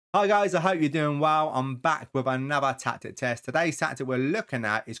Hi guys, I hope you're doing well. I'm back with another tactic test. Today's tactic we're looking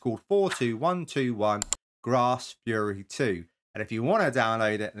at is called 4-2-1-2-1 Grass Fury 2. And if you want to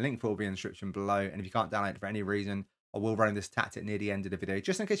download it, the link will be in the description below. And if you can't download it for any reason, I will run this tactic near the end of the video.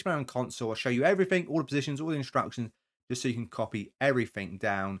 Just in case you're on console, I'll show you everything, all the positions, all the instructions, just so you can copy everything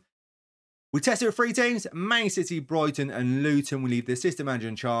down. We tested with 3 teams, Man City, Brighton and Luton. We leave the assistant manager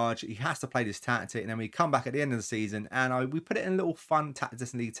in charge. He has to play this tactic, and then we come back at the end of the season and we put it in a little fun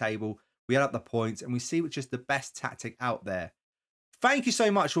tactics league table. We add up the points and we see which is the best tactic out there. Thank you so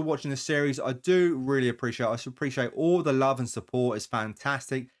much for watching this series. I do really appreciate it. I appreciate all the love and support. It's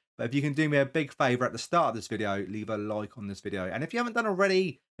fantastic. But if you can do me a big favor at the start of this video, leave a like on this video. And if you haven't done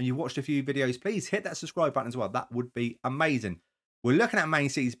already and you've watched a few videos, please hit that subscribe button as well. That would be amazing. We're looking at Man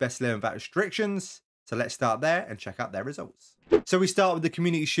City's best 11 without restrictions. So let's start there and check out their results. So we start with the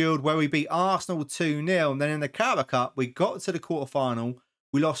Community Shield where we beat Arsenal 2-0. And then in the Carabao Cup, we got to the quarterfinal.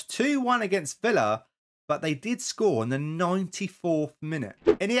 We lost 2-1 against Villa, but they did score in the 94th minute.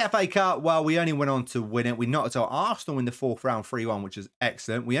 In the FA Cup, well, we only went on to win it. We knocked out Arsenal in the 4th round 3-1, which is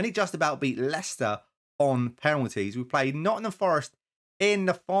excellent. We only just about beat Leicester on penalties. We played Nottingham Forest in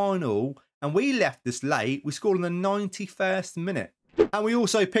the final, and we left this late. We scored in the 91st minute. And we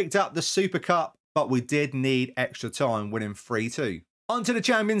also picked up the Super Cup, but we did need extra time, winning 3-2. On to the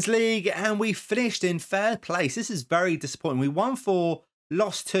Champions League, and we finished in third place. This is very disappointing. We won 4,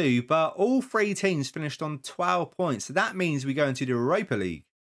 lost 2, but all 3 teams finished on 12 points. So that means we go into the Europa League,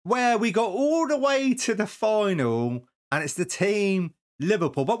 where we got all the way to the final, and it's the team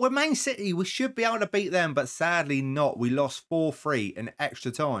Liverpool. But with Man City, we should be able to beat them, but sadly not. We lost 4-3 in extra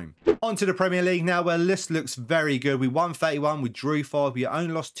time. On to the Premier League now, where this looks very good. We won 31, we drew 5, we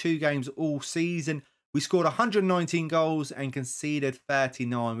only lost 2 games all season. We scored 119 goals and conceded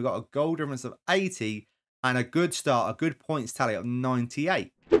 39. We got a goal difference of 80 and a good start, a good points tally of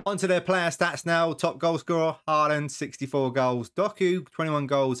 98. On to their player stats now. Top goal scorer, Haaland, 64 goals. Doku, 21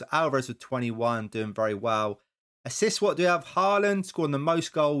 goals. Alvarez with 21, doing very well. Assists, what do we have? Haaland scoring the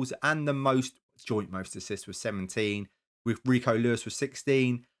most goals and the joint most assists with 17, with Rico Lewis with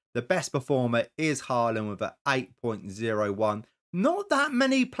 16. The best performer is Haaland with an 8.01. Not that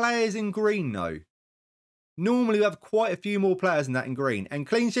many players in green though. Normally we have quite a few more players than that in green. And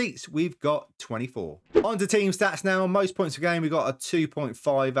clean sheets, we've got 24. On to team stats now. Most points per game, we got a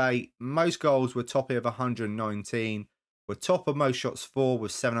 2.58. Most goals, we're top here of 119. We're top of most shots for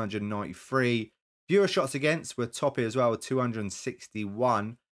with 793. Fewer shots against, we're top here as well with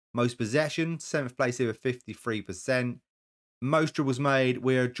 261. Most possession, 7th place here with 53%. Most dribbles made,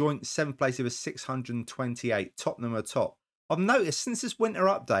 we're joint 7th place here with 628. Tottenham are top. I've noticed since this winter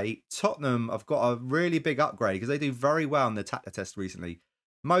update, Tottenham have got a really big upgrade because they do very well in the tactic test recently.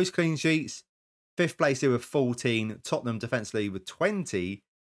 Most clean sheets, 5th place here with 14. Tottenham defensively with 20.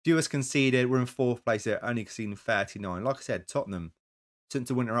 Fewest conceded, we're in 4th place here, only conceding 39. Like I said, Tottenham, since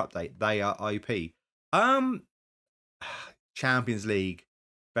the winter update, they are OP. Champions League,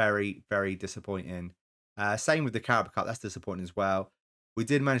 very, very disappointing. Same with the Carabao Cup, that's disappointing as well. We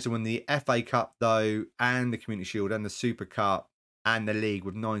did manage to win the FA Cup though, and the Community Shield, and the Super Cup, and the league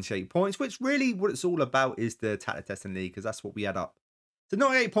with 98 points, which really what it's all about is the tactic testing league, because that's what we add up. So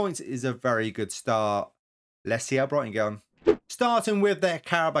 98 points is a very good start. Let's see how Brighton go on. Starting with their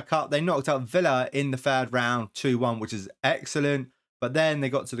Carabao Cup, they knocked out Villa in the 3rd round 2-1, which is excellent. But then they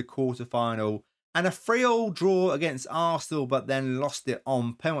got to the quarterfinal and a 3-3 draw against Arsenal, but then lost it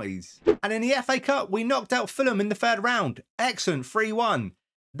on penalties. And in the FA Cup, we knocked out Fulham in the 3rd round. Excellent, 3-1.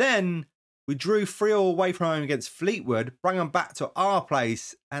 Then we drew 3-3 away from home against Fleetwood, bring them back to our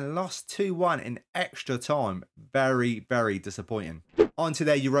place and lost 2-1 in extra time. Very, very disappointing. On to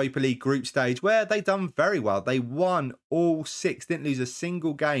their Europa League group stage, where they done very well. They won all 6, didn't lose a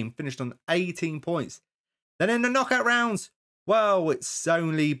single game, finished on 18 points. Then in the knockout rounds, well, it's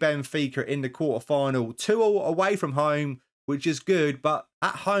only Benfica in the quarterfinal, 2-2 away from home, which is good, but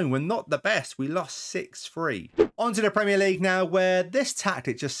at home we're not the best. We lost 6-3. On to the Premier League now, where this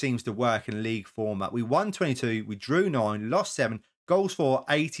tactic just seems to work in league format. We won 22, we drew 9, lost 7, goals for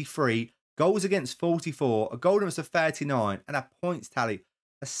 83, goals against 44, a goal difference of 39, and a points tally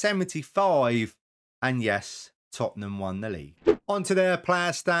of 75. And yes, Tottenham won the league. On to their player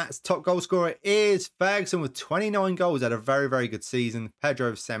stats. Top goal scorer is Ferguson with 29 goals. Had a very, very good season.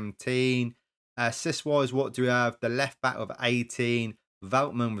 Pedro with 17. Assist-wise, what do we have? The left back with 18.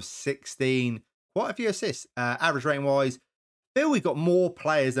 Veltman with 16. Quite a few assists. Average rating-wise, I feel we've got more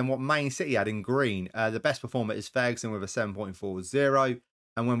players than what Man City had in green. The best performer is Ferguson with a 7.40.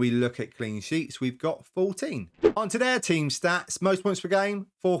 And when we look at clean sheets, we've got 14. On to their team stats. Most points per game.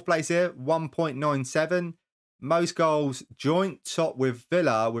 4th place here, 1.97. Most goals, joint top with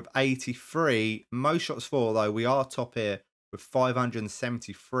Villa with 83. Most shots for, though, we are top here with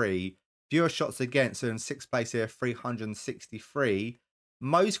 573. Fewer shots against, so in 6th place here, 363.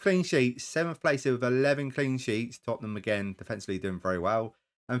 Most clean sheets, 7th place here with 11 clean sheets. Tottenham, again, defensively doing very well.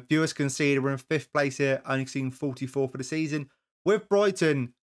 And fewest conceded, we're in 5th place here, only seen 44 for the season. With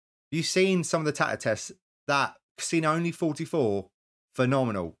Brighton, you've seen some of the tactic tests. That seen only 44,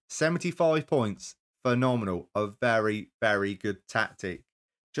 phenomenal. 75 points, phenomenal. A very, very good tactic.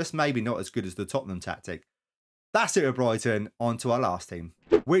 Just maybe not as good as the Tottenham tactic. That's it with Brighton. On to our last team,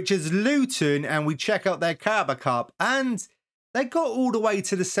 which is Luton, and we check out their Carabao Cup, and they got all the way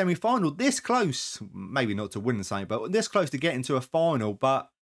to the semi-final. This close, maybe not to win something, but this close to getting to a final. But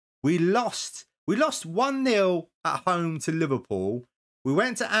we lost. We lost 1-0 at home to Liverpool. We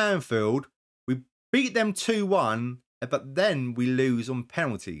went to Anfield. We beat them 2-1, but then we lose on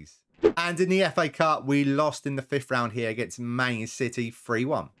penalties. And in the FA Cup, we lost in the 5th round here against Man City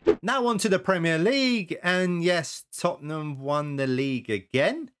 3-1. Now on to the Premier League. And yes, Tottenham won the league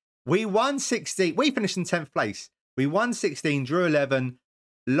again. We won 16. We finished in 10th place. We won 16, drew 11,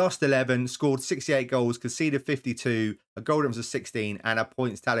 lost 11, scored 68 goals, conceded 52, a goal difference of 16, and a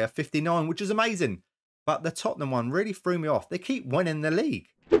points tally of 59, which is amazing. But the Tottenham one really threw me off. They keep winning the league.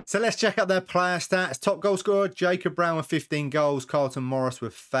 So let's check out their player stats. Top goal scorer, Jacob Brown with 15 goals. Carlton Morris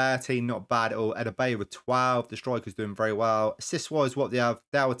with 13. Not bad at all. Adebayo with 12. The striker's doing very well. Assist-wise, what they have,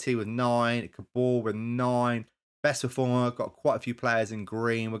 Doherty with 9. Kabul with 9. Best performer, got quite a few players in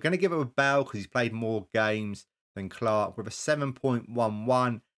green. We're going to give it a Bell because he's played more games than Clark with a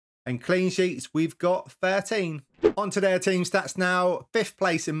 7.11. And clean sheets, we've got 13. On to their team stats now. 5th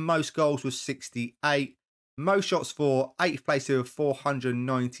place in most goals with 68. Most shots for, 8th place here with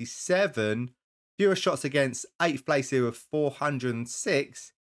 497. Fewer shots against, 8th place here with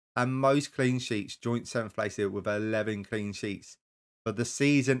 406. And most clean sheets, joint 7th place here with 11 clean sheets for the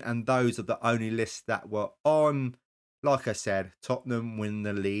season. And those are the only lists that were on. Like I said, Tottenham win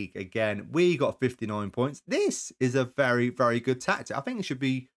the league again. We got 59 points. This is a very, very good tactic. I think it should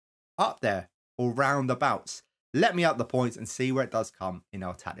be up there or roundabouts. Let me up the points and see where it does come in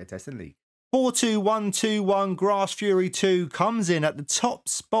our tactic testing league. 4-2-1-2-1 Grass Fury 2 comes in at the top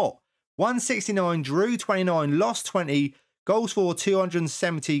spot. 169, drew 29, lost 20, goals for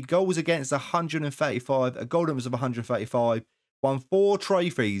 270, goals against 135, a goal difference of 135, won 4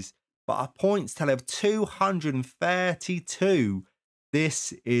 trophies, but a points tally of 232.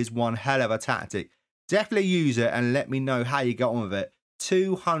 This is one hell of a tactic. Definitely use it and let me know how you get on with it.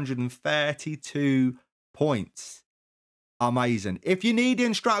 232 points. Amazing. If you need the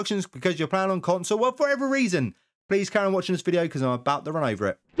instructions because you're playing on console, well, for every reason, please carry on watching this video because I'm about to run over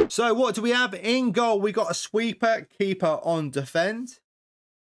it. So what do we have in goal? We got a sweeper, keeper on defend.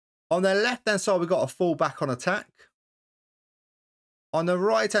 On the left-hand side, we got a full-back on attack. On the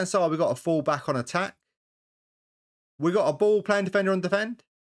right-hand side, we got a full-back on attack. We got a ball-playing defender on defend.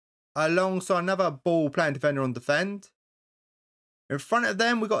 Alongside another ball-playing defender on defend. In front of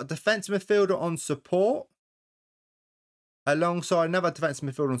them, we got a defensive midfielder on support. Alongside another defensive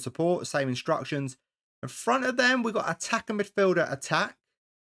midfielder on support, same instructions. In front of them, we've got attacker midfielder attack.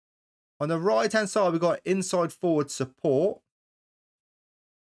 On the right-hand side, we've got inside forward support.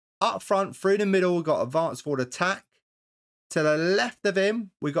 Up front, through the middle, we've got advanced forward attack. To the left of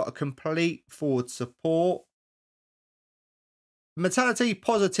him, we've got a complete forward support. Mentality,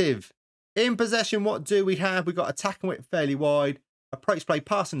 positive. In possession, what do we have? We've got attacking width fairly wide. Approach play,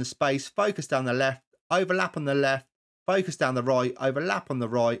 pass in the space. Focus down the left. Overlap on the left. Focus down the right, overlap on the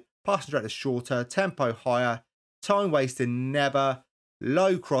right, passing direction shorter, tempo higher, time wasting never,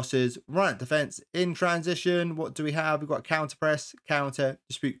 low crosses, run at defence, in transition. What do we have? We've got counter press, counter,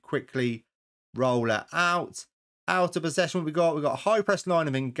 dispute quickly, roll it out. Out of possession, we've got a high press line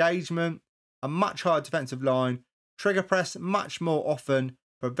of engagement, a much higher defensive line, trigger press much more often,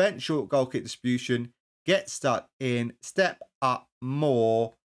 prevent short goal kick distribution, get stuck in, step up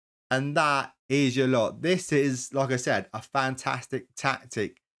more, and that is your lot. This is, like I said, a fantastic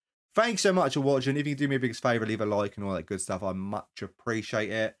tactic. Thanks so much for watching. If you can do me a biggest favour, leave a like and all that good stuff. I much appreciate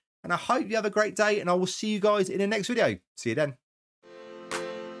it. And I hope you have a great day, and I will see you guys in the next video. See you then.